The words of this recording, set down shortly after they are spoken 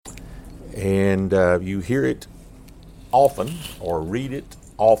And you hear it often or read it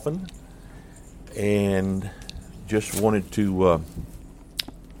often, and just wanted to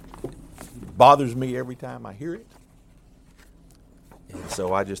bothers me every time I hear it. And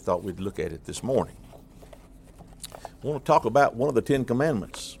so I just thought we'd look at it this morning. I want to talk about one of the Ten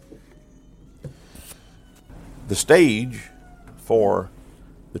Commandments. The stage for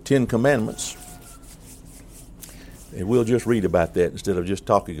the Ten Commandments, and we'll just read about that instead of just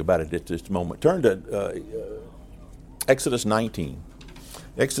talking about it at this moment. Turn to Exodus 19.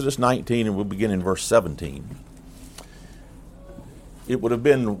 Exodus 19, and we'll begin in verse 17. It would have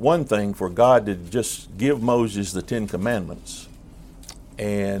been one thing for God to just give Moses the Ten Commandments,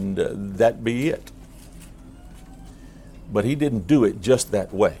 and that be it. But he didn't do it just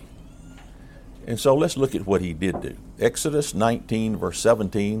that way. And so let's look at what he did do. Exodus 19, verse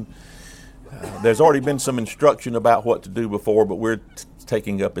 17. There's already been some instruction about what to do before, but we're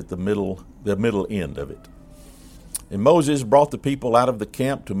taking up at the middle end of it. And Moses brought the people out of the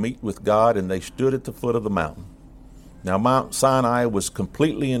camp to meet with God, and they stood at the foot of the mountain. Now Mount Sinai was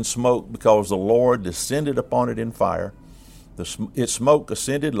completely in smoke because the Lord descended upon it in fire. Its smoke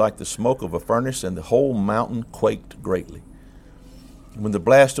ascended like the smoke of a furnace, and the whole mountain quaked greatly. When the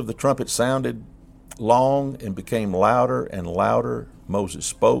blast of the trumpet sounded long and became louder and louder, Moses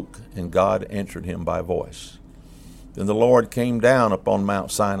spoke, and God answered him by voice. Then the Lord came down upon Mount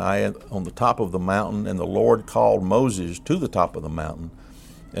Sinai on the top of the mountain, and the Lord called Moses to the top of the mountain,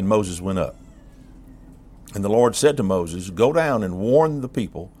 and Moses went up. And the Lord said to Moses, "Go down and warn the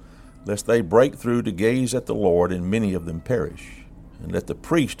people, lest they break through to gaze at the Lord, and many of them perish. And let the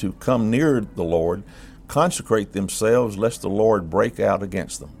priests who come near the Lord consecrate themselves, lest the Lord break out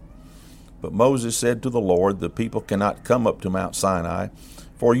against them." But Moses said to the Lord, "The people cannot come up to Mount Sinai,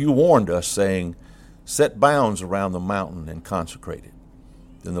 for you warned us, saying, 'Set bounds around the mountain and consecrate it.'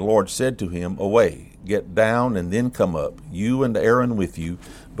 Then the Lord said to him, 'Away, get down and then come up, you and Aaron with you,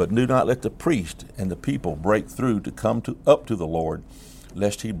 but do not let the priest and the people break through to come up to the Lord,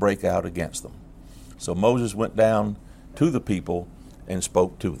 lest he break out against them.' So Moses went down to the people and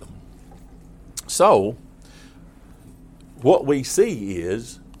spoke to them." So, what we see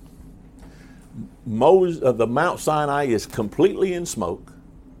is the Mount Sinai is completely in smoke.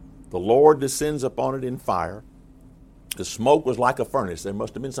 The Lord descends upon it in fire. The smoke was like a furnace. There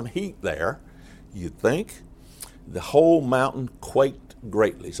must have been some heat there, you'd think. The whole mountain quaked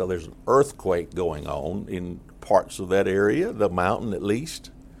greatly. So there's an earthquake going on in parts of that area, the mountain at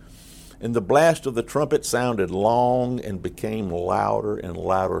least. And the blast of the trumpet sounded long and became louder and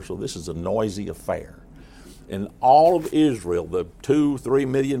louder. So this is a noisy affair. And all of Israel, the 2-3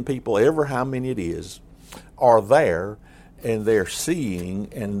 million people, ever how many it is, are there, and they're seeing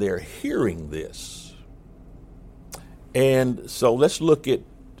and they're hearing this. And so let's look at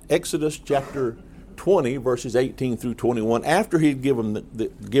Exodus chapter 20, verses 18 through 21. After he'd given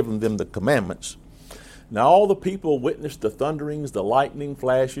them the commandments, now all the people witnessed the thunderings, the lightning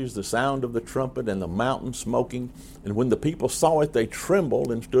flashes, the sound of the trumpet, and the mountain smoking. And when the people saw it, they trembled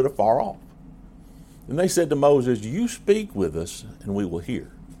and stood afar off. And they said to Moses, "You speak with us, and we will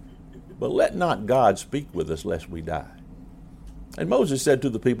hear. But let not God speak with us, lest we die." And Moses said to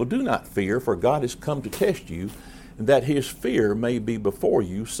the people, "Do not fear, for God has come to test you, and that his fear may be before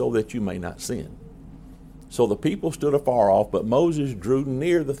you, so that you may not sin." So the people stood afar off, but Moses drew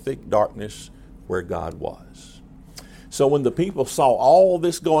near the thick darkness where God was. So when the people saw all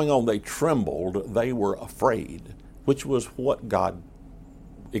this going on, they trembled, they were afraid, which was what God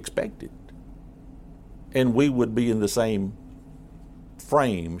expected. And we would be in the same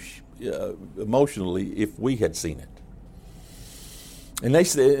frame emotionally if we had seen it. And they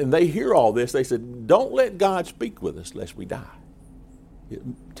said, and they hear all this. They said, "Don't let God speak with us, lest we die."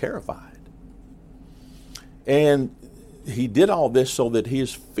 Terrified. And he did all this so that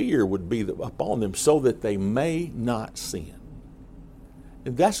his fear would be upon them, so that they may not sin.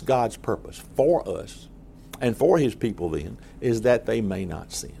 And that's God's purpose for us and for his people then, is that they may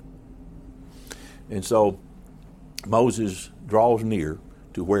not sin. And so Moses draws near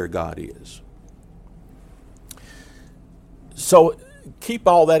to where God is. So keep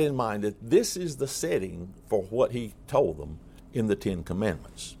all that in mind, that this is the setting for what he told them in the Ten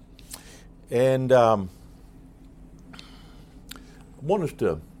Commandments. And I want us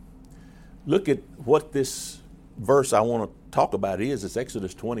to look at what this verse I want to talk about is. It's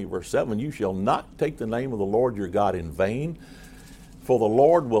Exodus 20, verse 7. "You shall not take the name of the Lord your God in vain, for the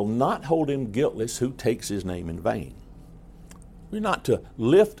Lord will not hold him guiltless who takes his name in vain." We're not to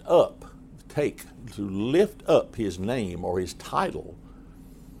lift up his name or his title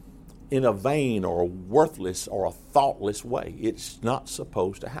in a vain or a worthless or a thoughtless way. It's not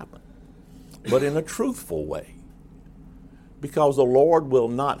supposed to happen. but in a truthful way. Because the Lord will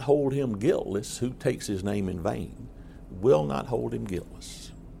not hold him guiltless who takes his name in vain. Will not hold him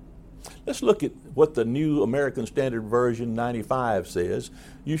guiltless. Let's look at what the New American Standard Version 95 says.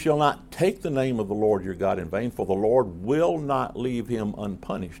 You shall not take the name of the Lord your God in vain, for the Lord will not leave him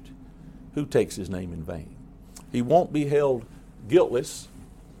unpunished who takes his name in vain. He won't be held guiltless.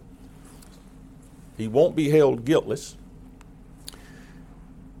 He won't be held guiltless.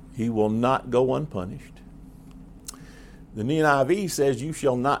 He will not go unpunished. The NIV says, you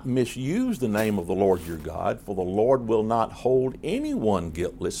shall not misuse the name of the Lord your God, for the Lord will not hold anyone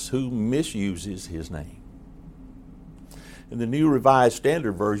guiltless who misuses his name. And the New Revised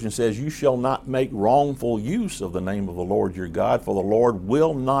Standard Version says, you shall not make wrongful use of the name of the Lord your God, for the Lord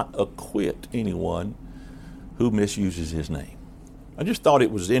will not acquit anyone who misuses his name. I just thought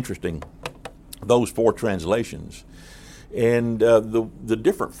it was interesting, those four translations, and the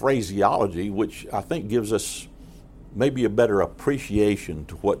different phraseology, which I think gives us maybe a better appreciation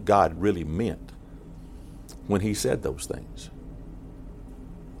to what God really meant when he said those things.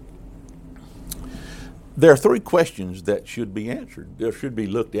 There are three questions that should be answered. They should be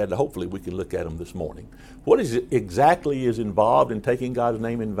looked at. Hopefully we can look at them this morning. What is it exactly is involved in taking God's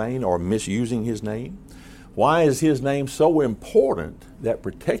name in vain or misusing his name? Why is his name so important that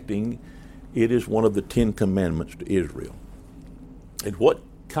protecting it is one of the 10 commandments to Israel? And what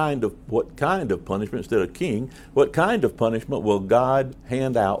kind of punishment, instead of king, what kind of punishment will God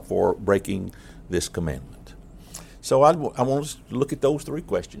hand out for breaking this commandment? So I want us to look at those three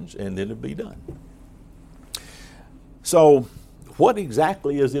questions, and then it'll be done. So what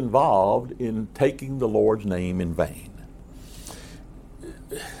exactly is involved in taking the Lord's name in vain?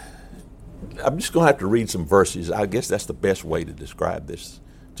 I'm just going to have to read some verses. I guess that's the best way to describe this,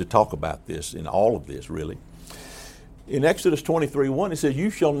 to talk about this, in all of this, really. In Exodus 23:1, it says, you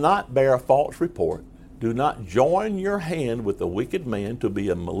shall not bear a false report. Do not join your hand with a wicked man to be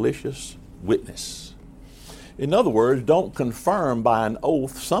a malicious witness. In other words, don't confirm by an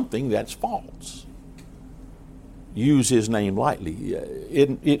oath something that's false. Use his name lightly.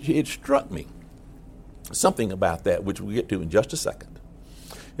 It struck me, something about that, which we'll get to in just a second.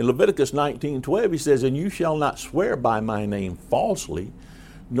 In Leviticus 19:12, he says, and you shall not swear by my name falsely,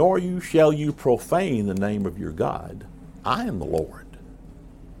 nor shall you profane the name of your God. I am the Lord.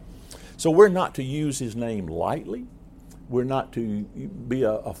 So we're not to use his name lightly. We're not to be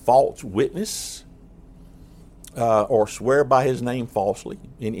a false witness or swear by his name falsely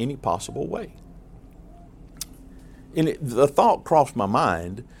in any possible way. And the thought crossed my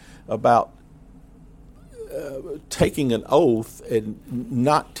mind about taking an oath and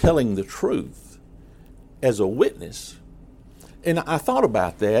not telling the truth as a witness. And I thought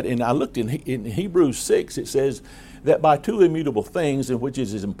about that, and I looked in Hebrews 6, it says that by two immutable things in which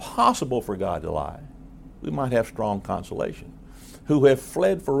it is impossible for God to lie, we might have strong consolation, who have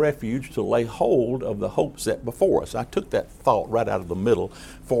fled for refuge to lay hold of the hope set before us. I took that thought right out of the middle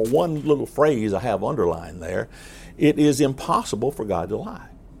for one little phrase I have underlined there. It is impossible for God to lie.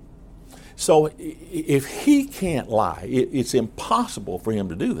 So if he can't lie, it's impossible for him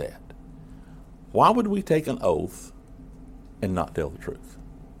to do that. Why would we take an oath and not tell the truth?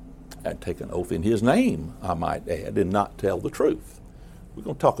 I'd take an oath in his name, I might add, and not tell the truth. We're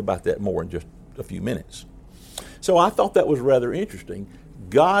going to talk about that more in just a few minutes. So I thought that was rather interesting.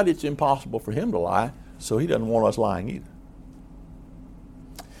 God, it's impossible for him to lie, so he doesn't want us lying either.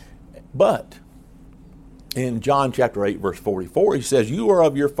 But in John chapter 8, verse 44, he says, you are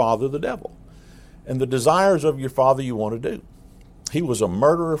of your father the devil, and the desires of your father you want to do. He was a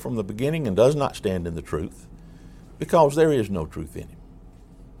murderer from the beginning and does not stand in the truth, because there is no truth in him.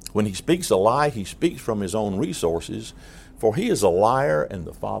 When he speaks a lie, he speaks from his own resources, for he is a liar and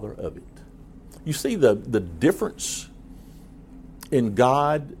the father of it. You see the difference in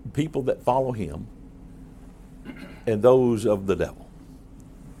God, people that follow him, and those of the devil.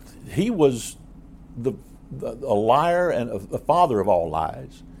 He was a liar and the father of all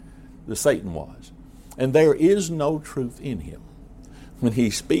lies, Satan was. And there is no truth in him. When he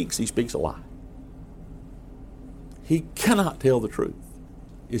speaks a lie. He cannot tell the truth.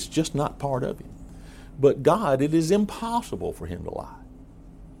 It's just not part of him. But God, it is impossible for him to lie.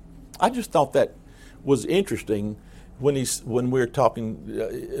 I just thought that was interesting when we're talking,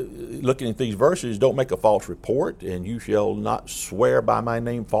 looking at these verses. Don't make a false report, and you shall not swear by my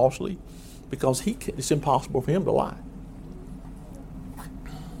name falsely, because it's impossible for him to lie.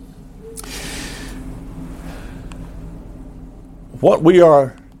 What we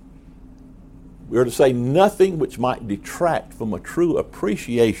are to say nothing which might detract from a true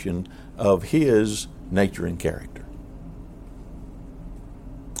appreciation of his nature and character.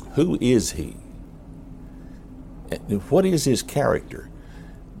 Who is he? And what is his character?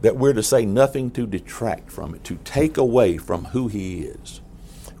 That we're to say nothing to detract from it, to take away from who he is.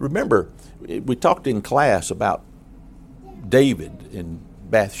 Remember, we talked in class about David and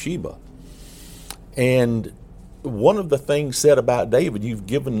Bathsheba. And one of the things said about David, you've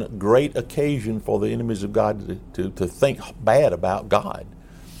given great occasion for the enemies of God to think bad about God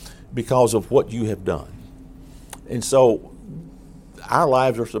because of what you have done. And so our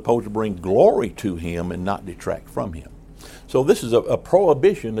lives are supposed to bring glory to him and not detract from him. So this is a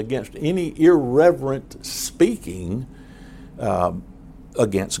prohibition against any irreverent speaking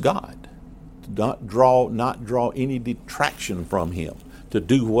against God. Not draw any detraction from him, to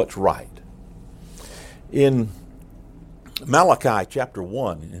do what's right. In Malachi chapter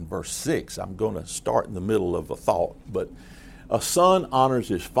 1 in verse 6, I'm going to start in the middle of a thought, but a son honors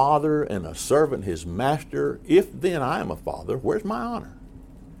his father and a servant his master. If then I am a father, where's my honor?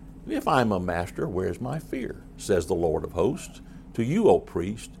 If I am a master, where's my fear? Says the Lord of hosts, to you, O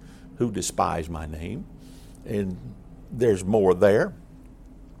priest, who despise my name. And there's more there.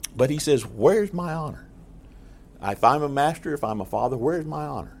 But he says, where's my honor? If I'm a master, if I'm a father, where's my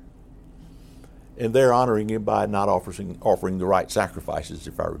honor? And they're honoring him by not offering the right sacrifices,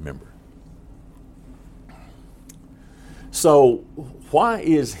 if I remember. So why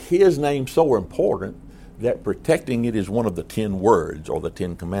is his name so important that protecting it is one of the 10 words or the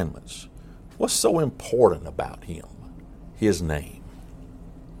 10 commandments? What's so important about him, his name?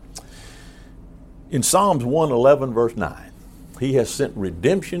 In Psalms 111, verse 9, he has sent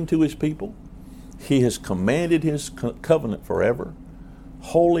redemption to his people. He has commanded his covenant forever.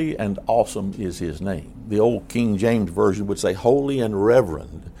 Holy and awesome is his name. The old King James Version would say, holy and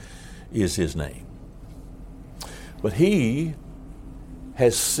reverend is his name. But he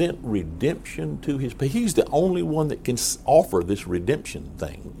has sent redemption to his people. He's the only one that can offer this redemption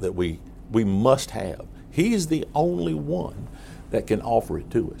thing that we must have. He is the only one that can offer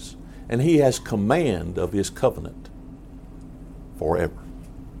it to us. And he has command of his covenant forever.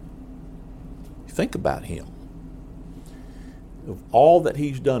 Think about him. Of all that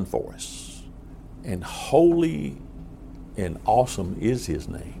he's done for us, and holy and awesome is his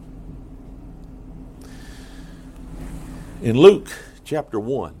name. In Luke chapter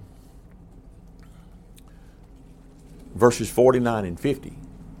 1, verses 49 and 50,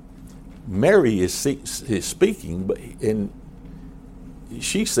 Mary is speaking, and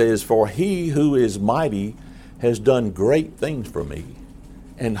she says, for he who is mighty has done great things for me,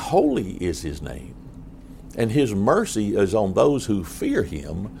 and holy is his name. And his mercy is on those who fear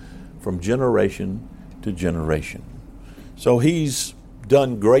him from generation to generation. So he's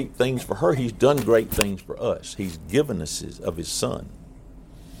done great things for her. He's done great things for us. He's given us of his son.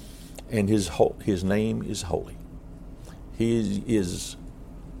 And his name is holy. He is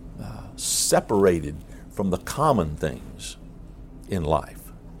separated from the common things in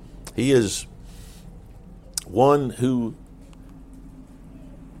life. He is one who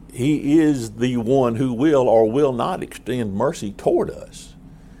He is the one who will or will not extend mercy toward us.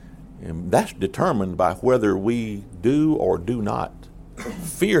 And that's determined by whether we do or do not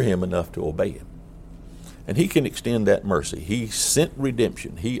fear him enough to obey him. And he can extend that mercy. He sent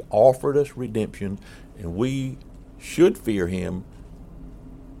redemption. He offered us redemption, and we should fear him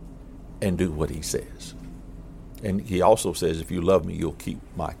and do what he says. And he also says, if you love me, you'll keep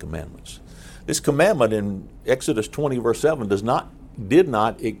my commandments. This commandment in Exodus 20, verse 7 did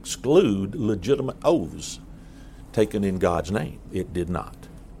not exclude legitimate oaths taken in God's name. It did not.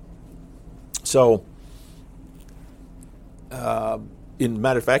 So, in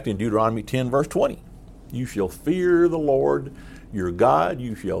matter of fact, in Deuteronomy 10, verse 20, you shall fear the Lord your God,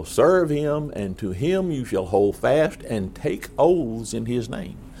 you shall serve him, and to him you shall hold fast and take oaths in his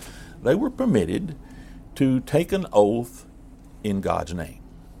name. They were permitted to take an oath in God's name.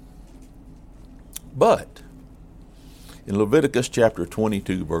 But in Leviticus chapter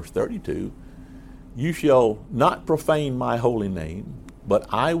 22, verse 32, you shall not profane my holy name, but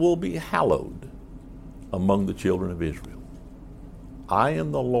I will be hallowed among the children of Israel. I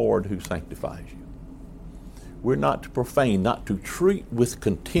am the Lord who sanctifies you. We're not to profane, not to treat with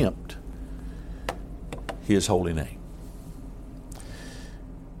contempt his holy name.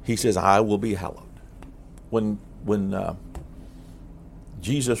 He says, I will be hallowed. When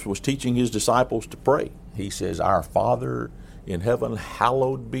Jesus was teaching his disciples to pray, he says, our Father in heaven,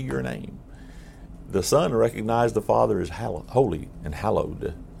 hallowed be your name. The Son recognized the Father as holy and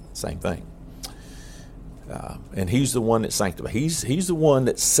hallowed, same thing. And he's the one that sanctifies. He's the one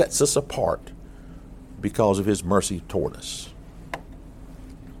that sets us apart because of his mercy toward us.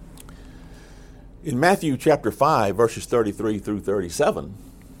 In Matthew chapter 5, verses 33 through 37,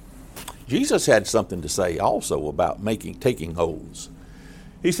 Jesus had something to say also about taking oaths.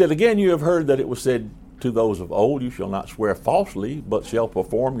 He said, again, you have heard that it was said to those of old, you shall not swear falsely, but shall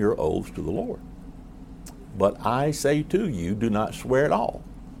perform your oaths to the Lord. But I say to you, do not swear at all,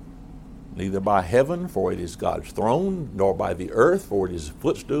 neither by heaven, for it is God's throne, nor by the earth, for it is his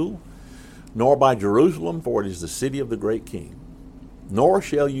footstool, nor by Jerusalem, for it is the city of the great king. Nor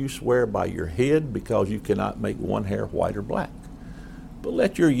shall you swear by your head, because you cannot make one hair white or black. But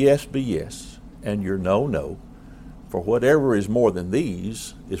let your yes be yes, and your no, no. For whatever is more than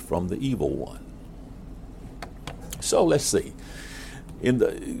these is from the evil one. So let's see.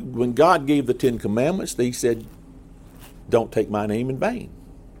 When God gave the Ten Commandments, he said, don't take my name in vain.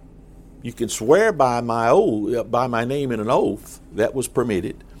 You can swear by my name in an oath. That was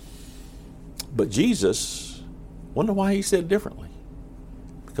permitted. But Jesus, wonder why he said differently.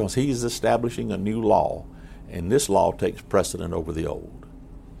 Because he is establishing a new law, and this law takes precedent over the old.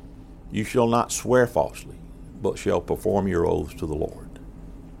 You shall not swear falsely, but shall perform your oaths to the Lord.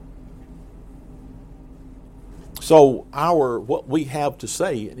 So what we have to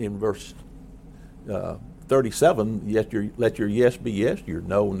say in verse 37, let your yes be yes, your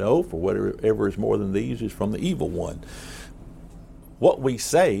no, no, for whatever is more than these is from the evil one. What we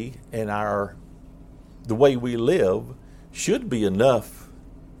say and the way we live should be enough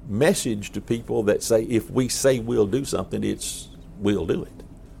message to people that say, if we say we'll do something, we'll do it.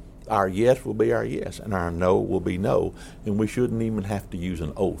 Our yes will be our yes, and our no will be no, and we shouldn't even have to use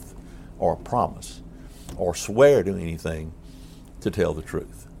an oath or a promise or swear to anything to tell the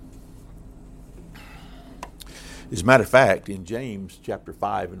truth. As a matter of fact, in James chapter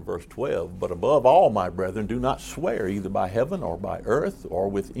 5 and verse 12, but above all, my brethren, do not swear either by heaven or by earth or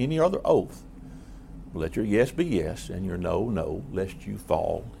with any other oath. Let your yes be yes and your no, no, lest you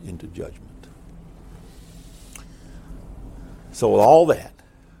fall into judgment. So with all that,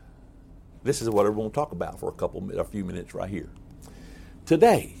 this is what we're going to talk about for a few minutes right here.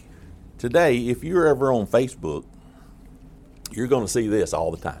 Today, if you're ever on Facebook, you're going to see this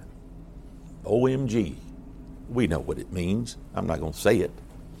all the time. OMG. We know what it means. I'm not going to say it.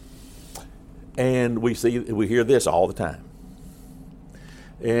 And we hear this all the time.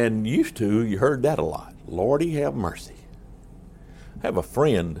 And you heard that a lot. Lordy have mercy. I have a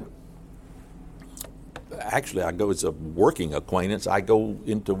friend, actually it's a working acquaintance. I go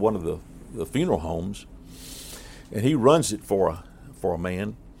into one of the funeral homes, and he runs it for a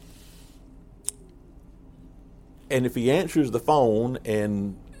man. And if he answers the phone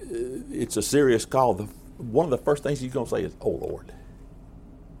and it's a serious call, one of the first things he's going to say is, "Oh, Lord."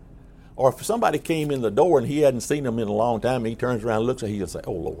 Or if somebody came in the door and he hadn't seen them in a long time, he turns around and looks at him, he'll say,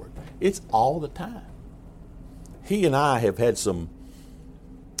 "Oh, Lord." It's all the time. He and I have had some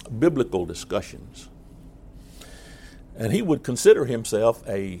biblical discussions. And he would consider himself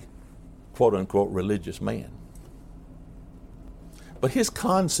a quote-unquote religious man. But his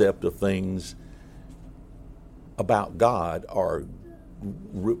concept of things about God are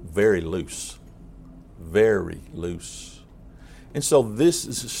very loose. Very loose. And so this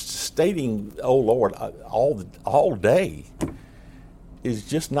is stating, "Oh Lord," all day is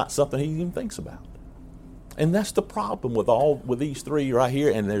just not something he even thinks about. And that's the problem with these three right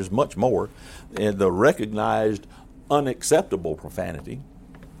here, and there's much more. And the recognized unacceptable profanity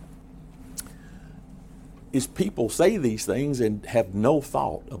is people say these things and have no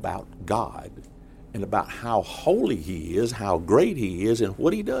thought about God and about how holy he is, how great he is, and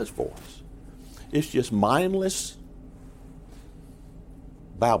what he does for us. It's just mindless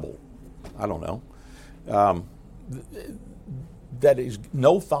babble. I don't know. That is,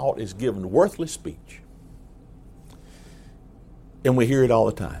 no thought is given, worthless speech. And we hear it all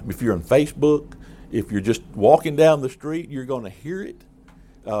the time. If you're on Facebook, if you're just walking down the street, you're going to hear it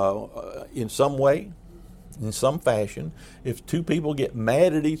in some way, in some fashion. If two people get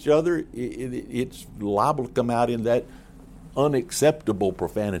mad at each other, it's liable to come out in that unacceptable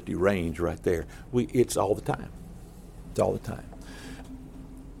profanity range right there. It's all the time. It's all the time.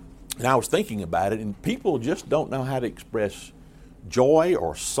 And I was thinking about it, and people just don't know how to express joy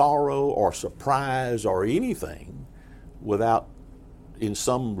or sorrow or surprise or anything without, in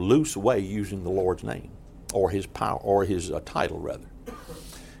some loose way, using the Lord's name or his power or his title, rather.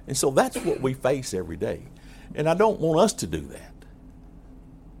 And so that's what we face every day. And I don't want us to do that.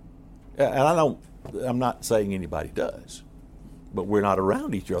 And I'm not saying anybody does, but we're not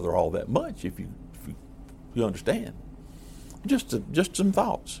around each other all that much, if you understand. Just some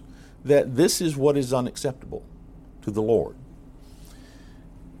thoughts that this is what is unacceptable to the Lord.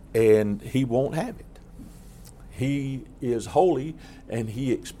 And he won't have it. He is holy, and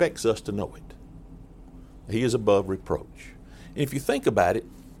he expects us to know it. He is above reproach. And if you think about it,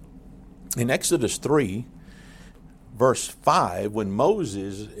 In Exodus 3, verse 5, when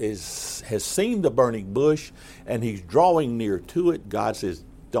Moses has seen the burning bush and he's drawing near to it, God says,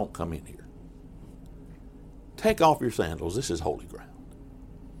 don't come in here. Take off your sandals. This is holy ground.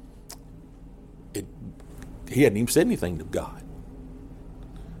 He hadn't even said anything to God.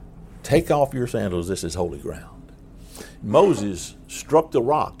 Take off your sandals. This is holy ground. Moses struck the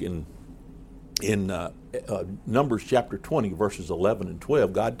rock in Numbers chapter 20, verses 11 and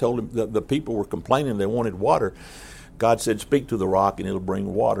 12. God told him that the people were complaining they wanted water. God said, speak to the rock and it'll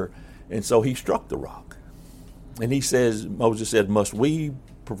bring water. And so he struck the rock. And Moses said, must we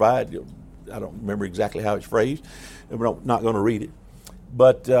provide, I don't remember exactly how it's phrased. We're not going to read it.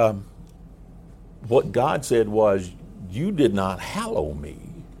 But what God said was, you did not hallow me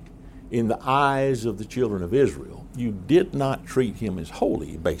in the eyes of the children of Israel. You did not treat him as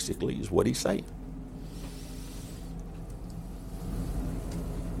holy, basically, is what he's saying.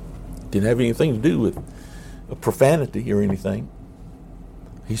 Didn't have anything to do with profanity or anything.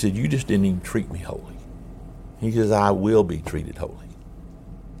 He said, you just didn't even treat me holy. He says, I will be treated holy.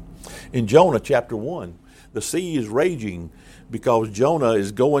 In Jonah chapter 1, the sea is raging because Jonah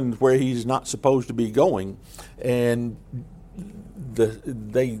is going where he's not supposed to be going. And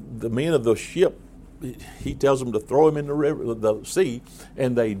the men of the ship, he tells them to throw him in the sea,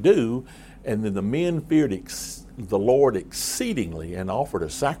 and they do. And then the men feared the Lord exceedingly and offered a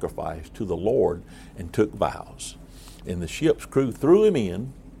sacrifice to the Lord and took vows. And the ship's crew threw him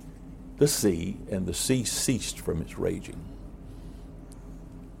in the sea, and the sea ceased from its raging.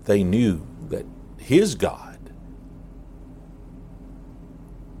 They knew that his God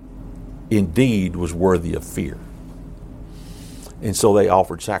indeed was worthy of fear. And so they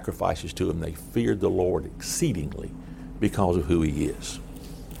offered sacrifices to him. They feared the Lord exceedingly because of who he is.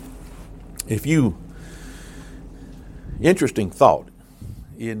 Interesting thought,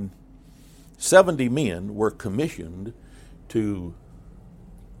 70 men were commissioned to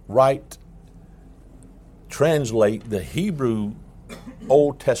translate the Hebrew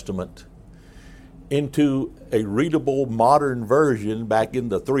Old Testament into a readable modern version back in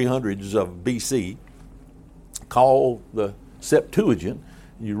the 300s of BC called the Septuagint.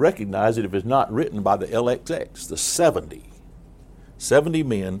 You recognize it if it's not written by the LXX, the 70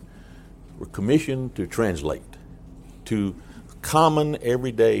 men were commissioned to translate to common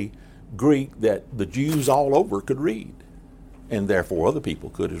everyday Greek that the Jews all over could read, and therefore other people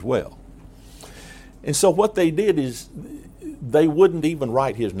could as well. And so what they did is they wouldn't even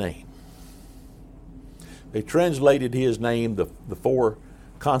write his name. They translated his name, the 4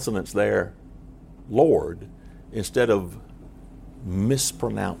 consonants there, Lord, instead of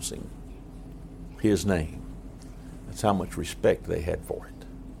mispronouncing his name. That's how much respect they had for it.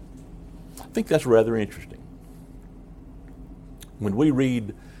 I think that's rather interesting. When we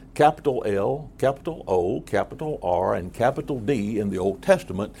read capital L, capital O, capital R, and capital D in the Old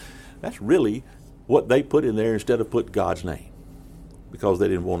Testament, that's really what they put in there instead of put God's name, because they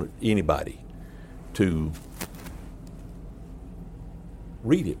didn't want anybody to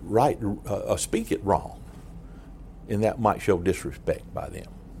read it right, speak it wrong, and that might show disrespect by them.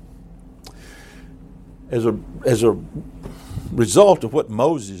 As a result of what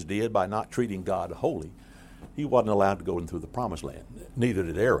Moses did by not treating God holy, he wasn't allowed to go into the promised land. Neither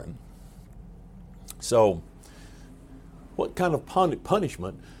did Aaron. So what kind of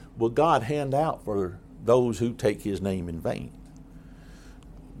punishment will God hand out for those who take his name in vain?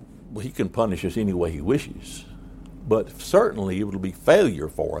 Well, he can punish us any way he wishes, but certainly it will be failure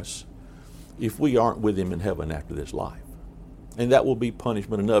for us if we aren't with him in heaven after this life. And that will be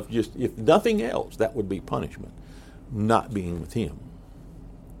punishment enough. Just if nothing else, that would be punishment, not being with him.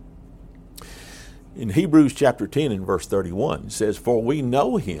 In Hebrews chapter 10 and verse 31, it says, "For we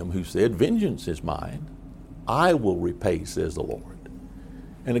know him who said, 'Vengeance is mine, I will repay,' says the Lord."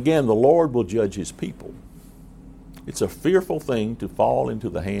 And again, the Lord will judge his people. It's a fearful thing to fall into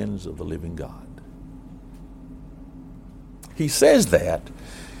the hands of the living God. He says that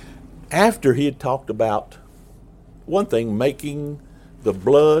after he had talked about, one thing, making the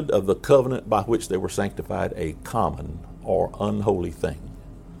blood of the covenant by which they were sanctified a common or unholy thing,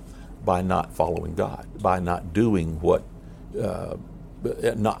 by not following God, by not doing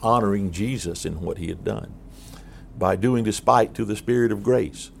not honoring Jesus in what he had done, by doing despite to the Spirit of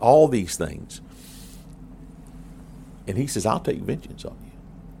grace, all these things. And he says, I'll take vengeance on you.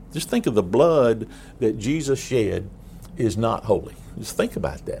 Just think of the blood that Jesus shed is not holy. Just think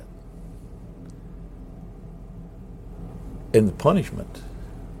about that. And the punishment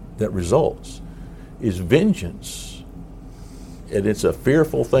that results is vengeance. And it's a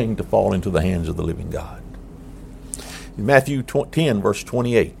fearful thing to fall into the hands of the living God. In Matthew 10, verse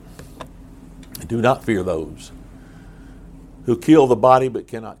 28, Do not fear those who kill the body but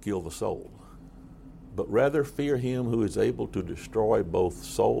cannot kill the soul, but rather fear him who is able to destroy both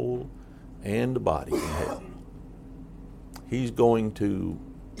soul and body in hell. He's going to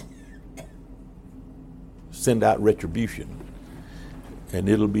send out retribution, and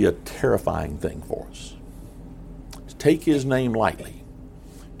it'll be a terrifying thing for us. To take his name lightly,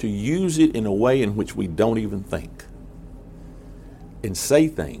 to use it in a way in which we don't even think, and say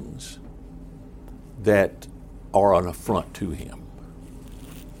things that are an affront to him.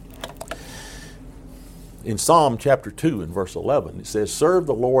 In Psalm chapter 2 and verse 11, it says, "Serve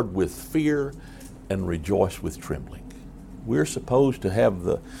the Lord with fear and rejoice with trembling." We're supposed to have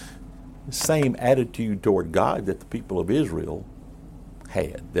the same attitude toward God that the people of Israel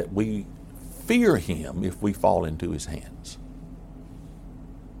had, that we fear him if we fall into his hands.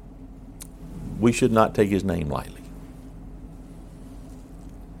 We should not take his name lightly.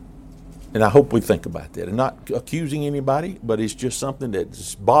 And I hope we think about that. And not accusing anybody, but it's just something that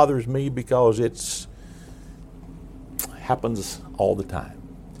just bothers me because it happens all the time.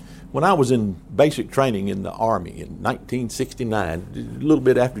 When I was in basic training in the Army in 1969, a little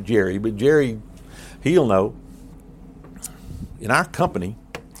bit after Jerry, but Jerry, he'll know, in our company,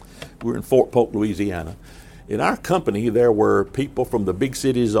 we were in Fort Polk, Louisiana. In our company, there were people from the big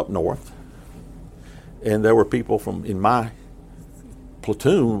cities up north, and there were people in my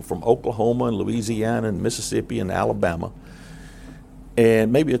platoon from Oklahoma and Louisiana and Mississippi and Alabama,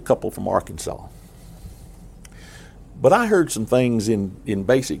 and maybe a couple from Arkansas. But I heard some things in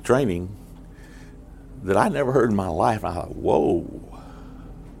basic training that I never heard in my life. I thought, whoa.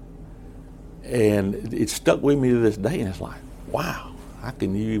 And it stuck with me to this day, and it's like, wow, how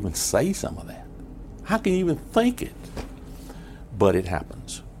can you even say some of that? How can you even think it? But it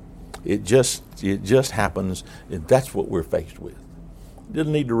happens. It just happens, and that's what we're faced with. It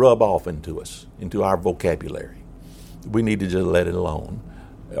doesn't need to rub off into us, into our vocabulary. We need to just let it alone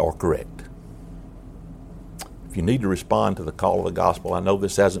or correct. If you need to respond to the call of the gospel, I know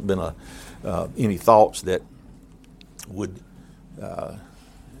this hasn't been any thoughts that would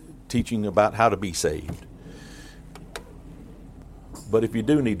teaching about how to be saved. But if you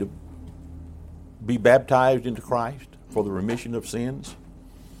do need to be baptized into Christ for the remission of sins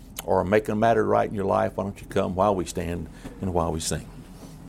or make a matter right in your life, why don't you come while we stand and while we sing?